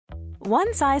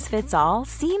One size fits all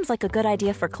seems like a good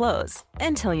idea for clothes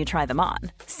until you try them on.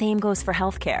 Same goes for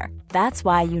healthcare. That's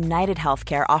why United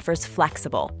Healthcare offers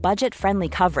flexible, budget-friendly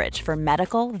coverage for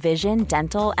medical, vision,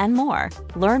 dental, and more.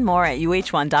 Learn more at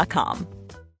uh1.com.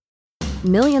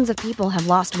 Millions of people have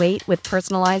lost weight with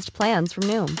personalized plans from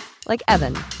Noom. Like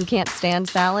Evan, who can't stand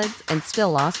salads and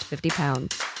still lost 50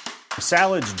 pounds.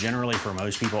 Salads generally for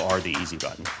most people are the easy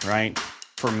button, right?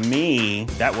 For me,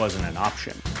 that wasn't an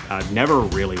option. I never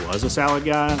really was a salad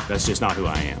guy. That's just not who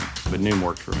I am. But Noom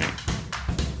worked for me.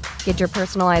 Get your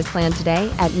personalized plan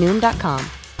today at Noom.com.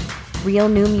 Real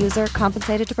Noom user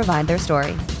compensated to provide their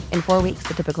story. In 4 weeks,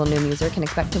 the typical Noom user can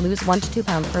expect to lose 1 to 2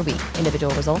 pounds per week.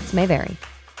 Individual results may vary.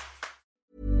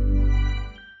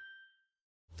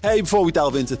 Hey, before we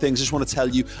delve into things, I just want to tell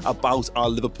you about our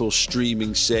Liverpool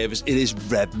streaming service. It is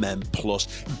Redmen Plus.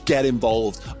 Get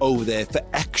involved over there for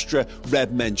extra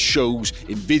Redmen shows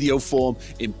in video form,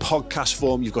 in podcast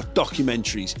form. You've got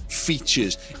documentaries,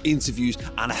 features, interviews,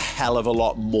 and a hell of a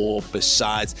lot more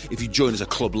besides. If you join as a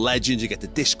club legend, you get the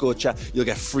Discord chat, you'll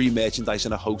get free merchandise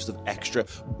and a host of extra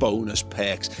bonus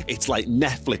perks. It's like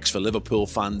Netflix for Liverpool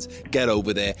fans. Get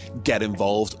over there, get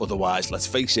involved. Otherwise, let's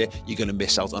face it, you're going to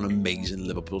miss out on amazing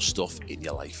Liverpool stuff in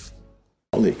your life.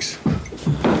 Colleagues.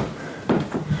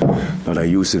 But I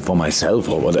use it for myself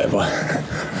or whatever.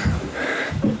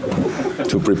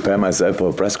 To prepare myself for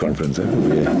a press conference. It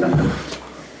would be a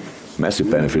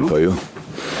massive benefit for you.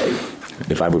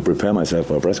 If I would prepare myself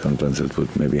for a press conference, it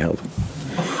would maybe help.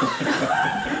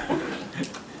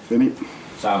 Vinny?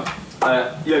 Sam.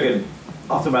 Jürgen,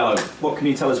 after Mello, what can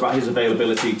you tell us about his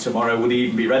availability tomorrow? Would he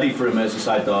even be ready for a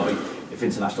Merseyside derby if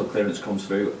international clearance comes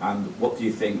through? And what do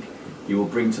you think he will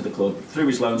bring to the club through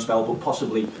his loan spell, but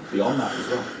possibly beyond that as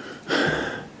well?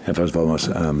 Yeah, first of all, I was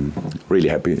really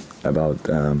happy about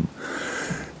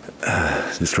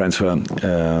this transfer.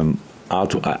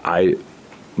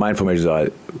 My information is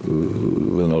that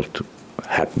will not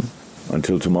happen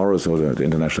until tomorrow, so the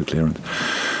international clearance.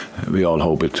 We all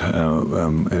hope it.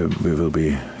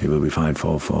 He will be fine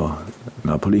for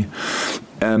Napoli.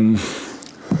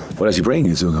 What does he bring?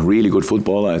 He's a really good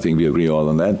footballer. I think we agree all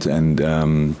on that. And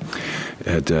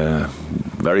had a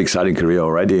very exciting career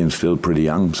already, and still pretty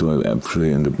young. So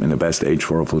actually in the best age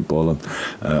for a footballer,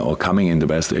 or coming in the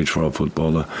best age for a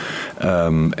footballer.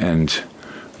 And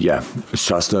yeah, it's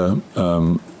just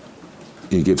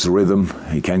he gives rhythm.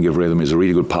 He can give rhythm. He's a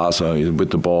really good passer. He's with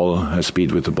the ball, has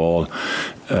speed with the ball,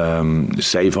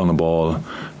 safe on the ball.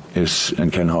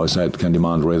 And can, how I said, can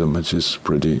demand rhythm, which is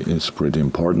pretty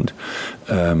important.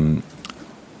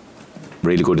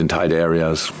 Really good in tight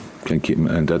areas, can keep,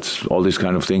 and that's all these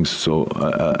kind of things. So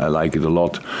I like it a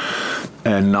lot.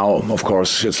 And now, of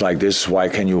course, it's like this. Why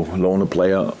can you loan a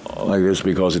player like this?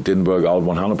 Because it didn't work out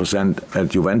 100% at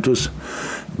Juventus,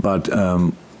 but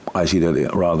I see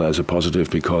that rather as a positive,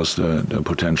 because the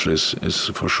potential is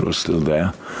for sure still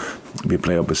there. We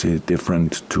play obviously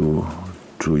different to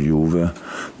Juve,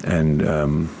 and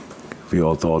we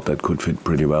all thought that could fit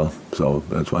pretty well, so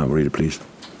that's why I'm really pleased.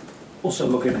 Also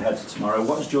looking ahead to tomorrow,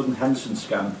 what has Jordan Henderson's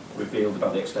scan revealed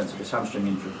about the extent of his hamstring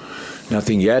injury?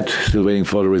 Nothing yet, still waiting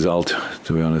for the result,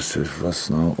 to be honest. It was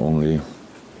now only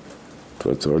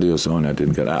 12:30 or so, and I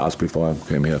asked before I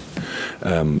came here,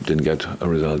 didn't get a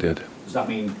result yet. Does that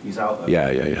mean he's out though?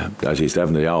 Yeah. He's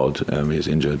definitely out. He's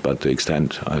injured, but the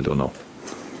extent, I don't know.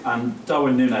 And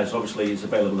Darwin Núñez obviously is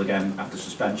available again after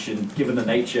suspension. Given the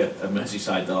nature of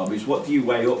Merseyside derbies, what do you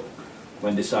weigh up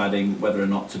when deciding whether or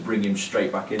not to bring him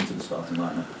straight back into the starting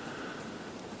lineup?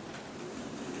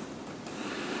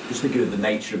 Just thinking of the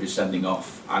nature of his sending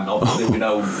off, and obviously we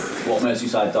know what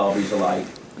Merseyside derbies are like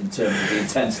in terms of the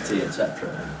intensity,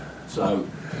 etc. So,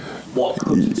 what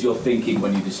goes into your thinking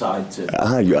when you decide to?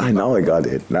 Now I got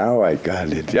it.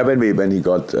 Yeah,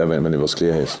 when it was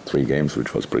clear his 3 games,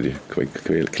 which was pretty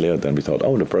clear, then we thought,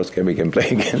 the first game we can play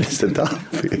again is the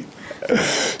derby.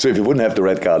 So if he wouldn't have the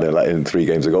red card in 3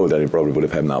 games ago, then it probably would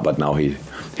have happened now. But now he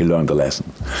learned the lesson.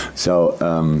 So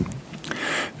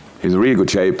he's in really good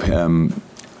shape.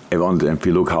 If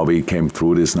you look how we came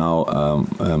through this now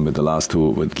with the last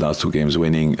two games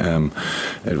winning,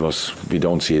 we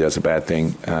don't see it as a bad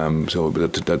thing. So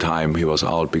at the time he was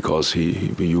out because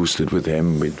we used it with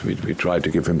him. We tried to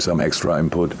give him some extra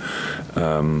input,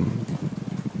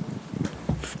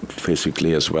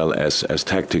 physically as well as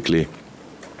tactically.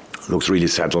 Looks really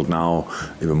settled now,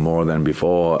 even more than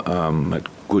before. Had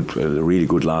a really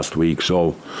good last week.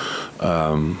 So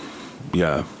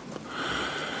yeah.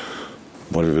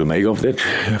 What we will make of it,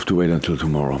 we have to wait until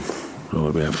tomorrow.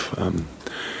 So we have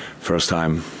first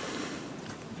time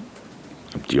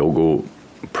Diogo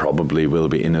probably will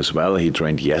be in as well. He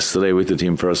trained yesterday with the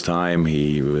team first time.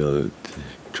 He will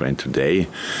train today.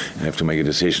 I have to make a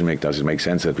decision. Does it make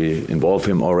sense that we involve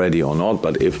him already or not?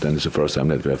 But if, then it's the first time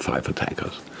that we have 5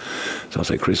 attackers. Sounds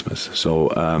like Christmas. So,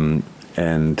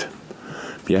 and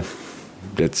yeah,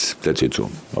 that's it. So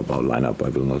about lineup, I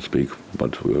will not speak,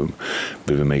 but we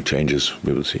will make changes.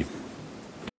 We will see.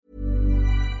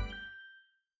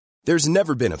 There's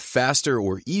never been a faster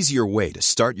or easier way to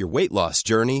start your weight loss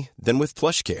journey than with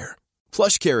PlushCare.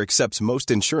 PlushCare accepts most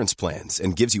insurance plans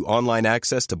and gives you online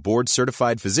access to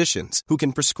board-certified physicians who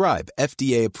can prescribe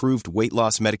FDA-approved weight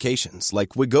loss medications like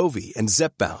Wegovy and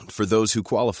Zepbound for those who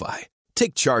qualify.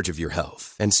 Take charge of your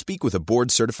health and speak with a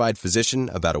board-certified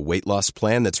physician about a weight loss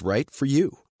plan that's right for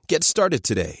you. Get started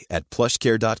today at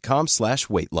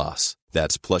plushcare.com/weight loss.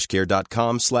 That's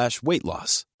plushcare.com/weight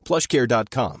loss.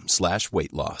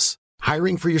 plushcare.com/weight loss.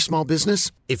 Hiring for your small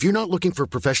business? If you're not looking for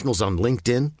professionals on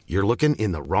LinkedIn, you're looking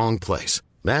in the wrong place.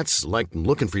 That's like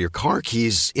looking for your car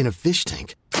keys in a fish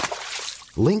tank.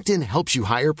 LinkedIn helps you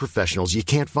hire professionals you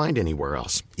can't find anywhere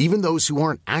else, even those who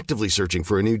aren't actively searching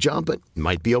for a new job but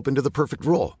might be open to the perfect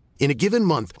role. In a given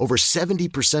month, over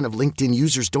 70% of LinkedIn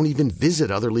users don't even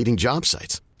visit other leading job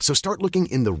sites. So start looking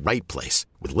in the right place.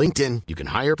 With LinkedIn, you can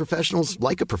hire professionals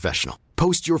like a professional.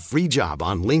 Post your free job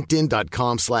on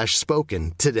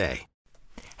linkedin.com/spoken today.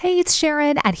 Hey, it's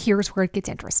Sharon, and here's where it gets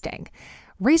interesting.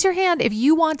 Raise your hand if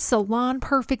you want salon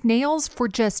perfect nails for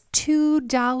just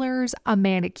 $2 a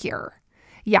manicure.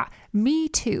 Yeah, me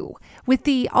too. With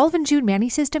the Olive & June Mani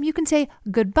system, you can say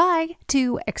goodbye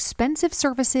to expensive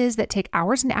services that take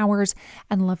hours and hours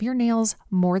and love your nails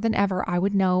more than ever. I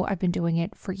would know. I've been doing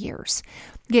it for years.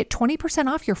 Get 20%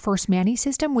 off your first Mani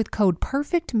system with code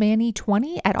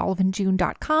PERFECTMANI20 at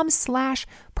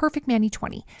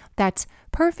oliveandjune.com/PERFECTMANI20. That's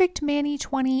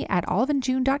PERFECTMANI20 at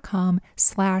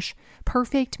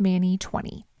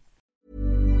oliveandjune.com/PERFECTMANI20.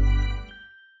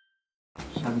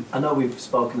 I know we've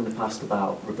spoken in the past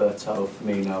about Roberto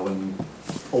Firmino and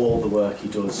all the work he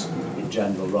does in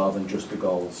general rather than just the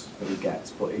goals that he gets,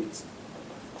 but it's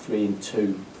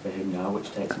 3-2 for him now,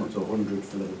 which takes him up to 100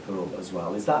 for Liverpool as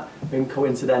well. Is that been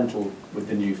coincidental with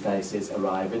the new faces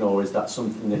arriving, or is that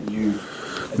something that you've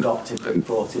adopted and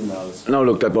brought in those? No,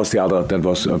 look, that was,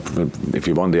 if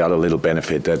you want, the other little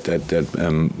benefit that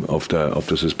of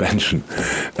the suspension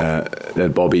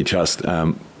that Bobby just.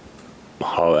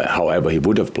 However he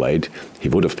would have played.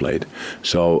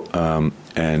 So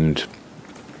and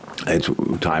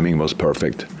timing was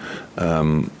perfect.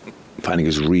 Finding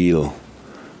his real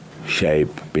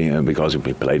shape, because he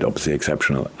played obviously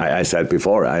exceptional. I said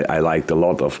before, I liked a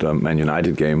lot of the Man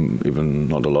United game. Even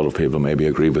not a lot of people maybe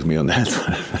agree with me on that.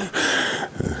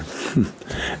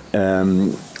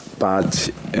 But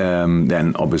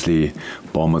then obviously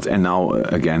Bournemouth, and now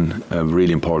again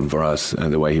really important for us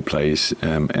the way he plays,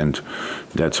 and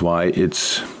that's why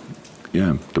it's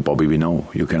the Bobby we know.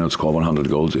 You cannot score 100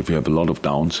 goals if you have a lot of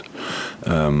downs,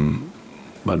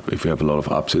 but if you have a lot of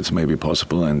ups, it's maybe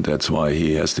possible, and that's why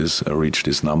he has reached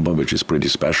this number, which is pretty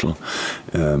special.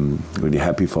 Really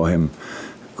happy for him.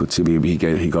 Could see he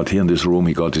got here in this room.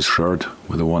 He got his shirt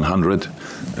with a 100.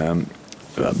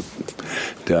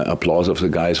 The applause of the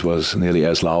guys was nearly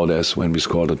as loud as when we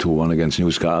scored a 2-1 against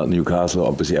Newcastle.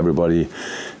 Obviously, everybody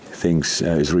thinks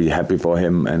is really happy for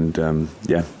him, and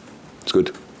it's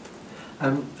good.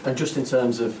 And just in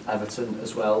terms of Everton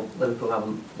as well, Liverpool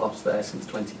haven't lost there since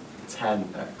 2010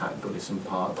 at Goodison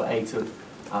Park, but 8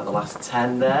 out of the last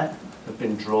 10 there have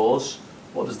been draws.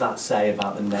 What does that say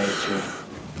about the nature?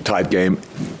 Tight game.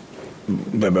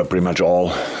 We were pretty much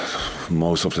all.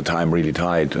 Most of the time really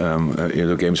tight.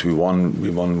 The games we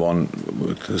won one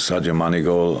with the Sadio Mane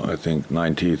goal, I think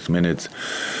 90th minute.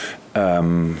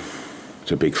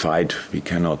 It's a big fight. We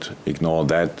cannot ignore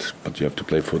that, but you have to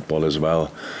play football as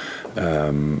well.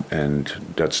 And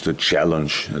that's the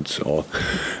challenge. That's all.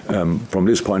 From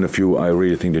this point of view, I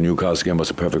really think the Newcastle game was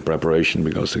a perfect preparation,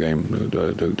 because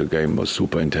the game was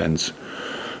super intense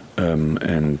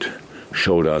and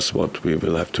showed us what we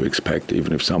will have to expect.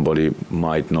 Even if somebody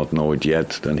might not know it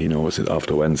yet, then he knows it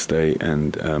after Wednesday.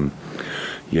 And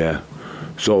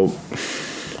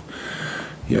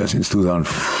since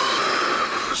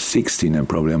 2016, I'm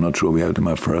not sure, we had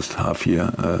my first half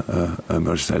year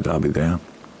Merseyside derby there.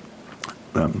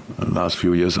 Last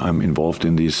few years I'm involved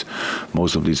in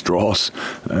most of these draws,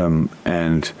 and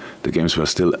the games were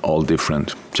still all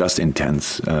different, just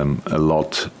intense, a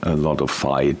lot of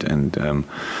fight, and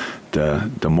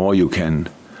the more you can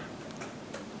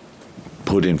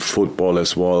put in football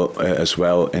as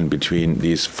well in between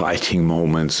these fighting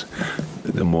moments,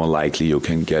 the more likely you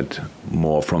can get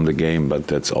more from the game. But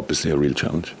that's obviously a real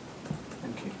challenge.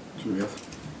 Thank you.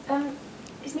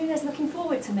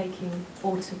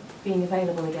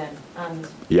 again. And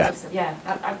yeah.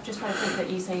 I just kind of think that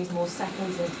you say he's more settled,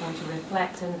 he's trying to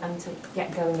reflect and to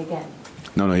get going again.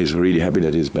 No, he's really happy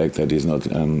that he's back, that he's not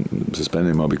suspended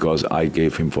anymore, because I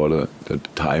gave him for the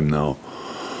time now.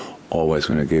 Always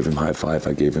when I gave him high five,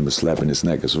 I gave him a slap in his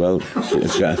neck as well.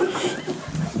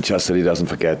 Just that he doesn't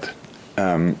forget.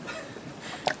 That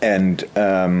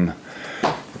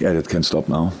can stop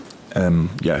now.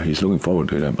 He's looking forward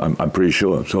to it. I'm pretty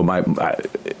sure. So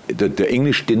the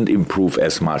English didn't improve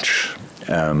as much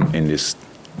in this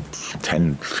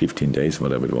 10, 15 days,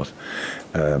 whatever it was.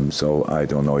 So I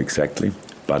don't know exactly,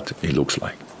 but it looks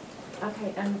like.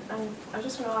 Okay, and I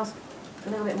just want to ask a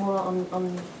little bit more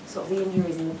on sort of the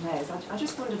injuries in the players. I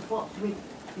just wondered what with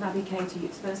Naby Keita,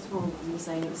 first of all, you were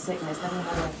saying it was sickness, then we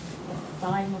had a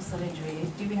thigh muscle injury.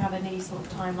 Do we have any sort of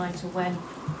timeline to when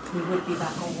he would be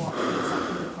back, or what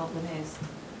exactly the problem is?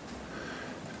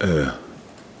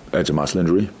 It's a muscle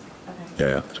injury. Okay.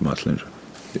 Yeah, it's a muscle injury.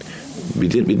 We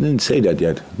didn't say that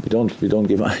yet. We don't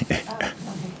give. Okay.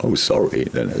 Oh, sorry.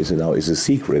 Then is it now? It's a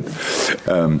secret.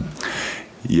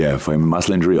 For him,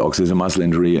 muscle injury. Ox is a muscle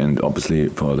injury, and obviously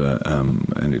for the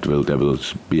and they will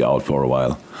be out for a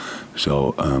while.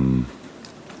 So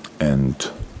and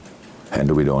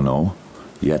Hendo we don't know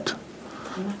yet.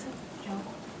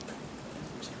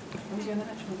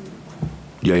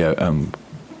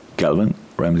 Calvin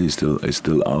Ramsey is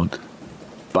still out,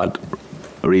 but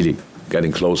really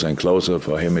getting closer and closer.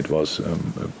 For him, it was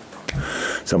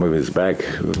some of his back,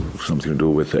 something to do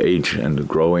with the age and the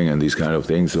growing and these kind of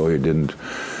things. So he didn't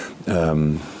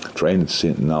train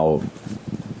now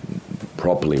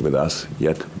properly with us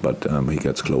yet, but he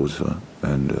gets closer.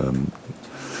 And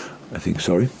I think,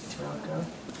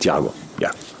 Thiago,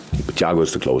 yeah. Thiago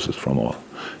is the closest from all.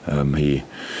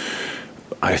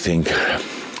 I think,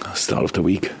 start of the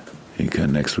week,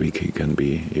 next week he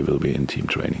will be in team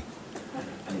training.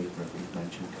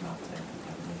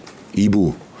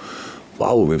 Ibu.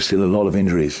 Wow, we've still a lot of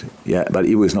injuries. Yeah, but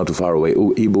Ibu is not too far away.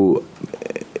 Ibu,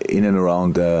 in and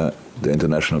around the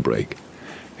international break,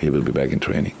 he will be back in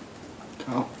training.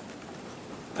 Oh.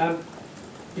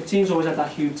 Your team's always had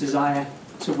that huge desire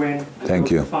to win. Thank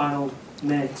you. The final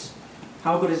minutes.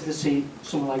 How good is it to see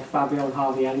someone like Fabio and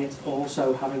Harvey Elliott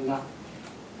also having that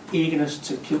eagerness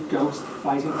to keep going,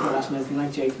 fighting for the last minute,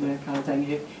 98th minute kind of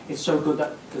thing? It's so good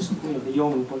that they're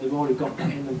young, but they've already got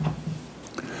that in them.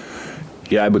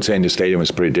 Yeah, I would say in the stadium it's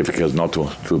pretty difficult not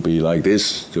to be like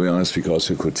this, to be honest, because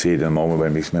you could see the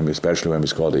moment especially when we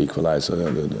scored the equalizer,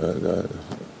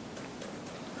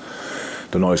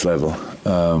 the noise level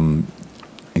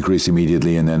increased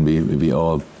immediately, and then we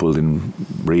all pulled in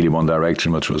really one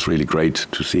direction, which was really great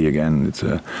to see again. It's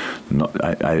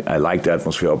I like the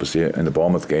atmosphere obviously in the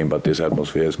Bournemouth game, but this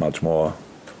atmosphere is much more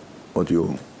what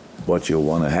you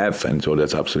want to have, and so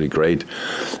that's absolutely great.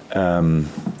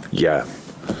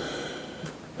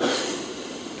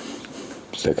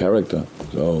 It's their character.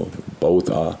 So both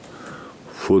are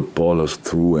footballers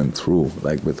through and through,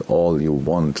 like with all you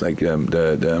want, like and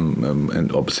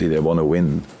obviously they want to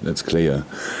win. That's clear,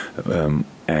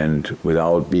 and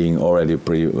without being already a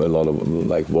lot of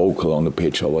like vocal on the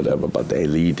pitch or whatever, but they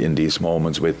lead in these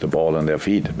moments with the ball on their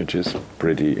feet, which is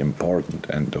pretty important.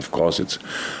 And of course, it's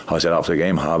how I said after the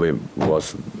game, Harvey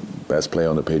was best player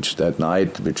on the pitch that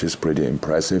night, which is pretty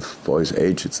impressive for his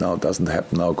age. It doesn't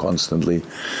happen now constantly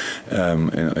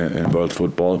in world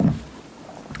football.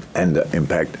 And the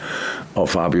impact of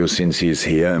Fabio since he's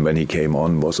here and when he came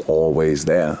on was always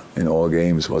there in all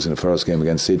games. Was in the first game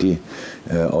against City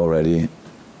already,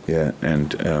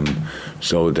 and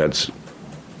so that's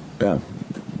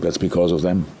because of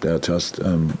them. They're just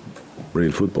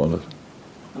real footballers.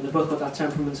 And they've both got that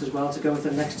temperament as well to go into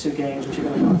the next two games, which are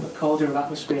going to have a colder of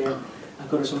atmosphere and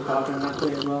Goodison Park and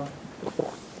Napoli as well.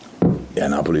 Yeah,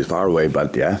 Napoli is far away,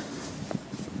 but yeah,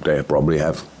 they probably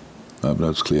have.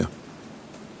 That's clear.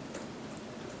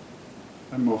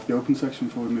 And off the open section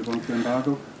before we move on to the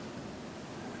embargo.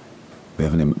 We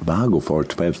have an embargo for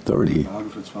 12:30. Embargo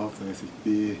for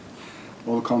 12:30.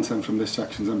 All the content from this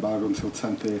section is embargo until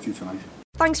 10:30 tonight.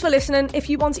 Thanks for listening. If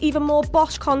you want even more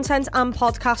Bosch content and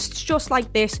podcasts just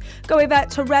like this, go over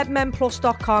to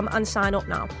redmenplus.com and sign up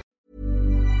now.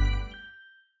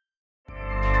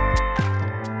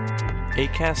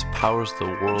 Acast powers the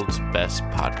world's best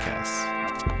podcasts.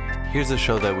 Here's a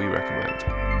show that we recommend.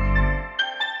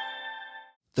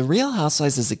 The Real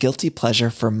Housewives is a guilty pleasure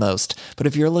for most, but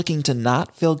if you're looking to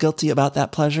not feel guilty about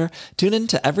that pleasure, tune in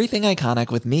to Everything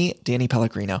Iconic with me, Danny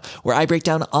Pellegrino, where I break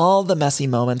down all the messy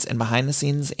moments and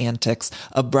behind-the-scenes antics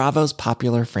of Bravo's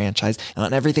popular franchise. And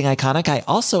on Everything Iconic, I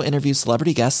also interview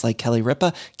celebrity guests like Kelly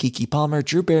Ripa, Keke Palmer,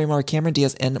 Drew Barrymore, Cameron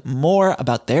Diaz, and more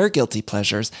about their guilty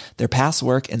pleasures, their past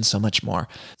work, and so much more.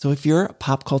 So if you're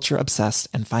pop culture obsessed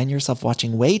and find yourself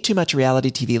watching way too much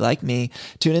reality TV like me,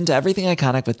 tune into Everything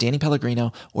Iconic with Danny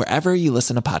Pellegrino wherever you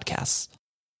listen to podcasts.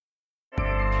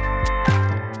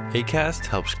 Acast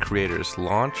helps creators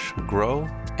launch, grow,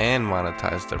 and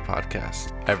monetize their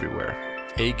podcasts everywhere.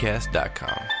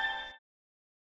 Acast.com.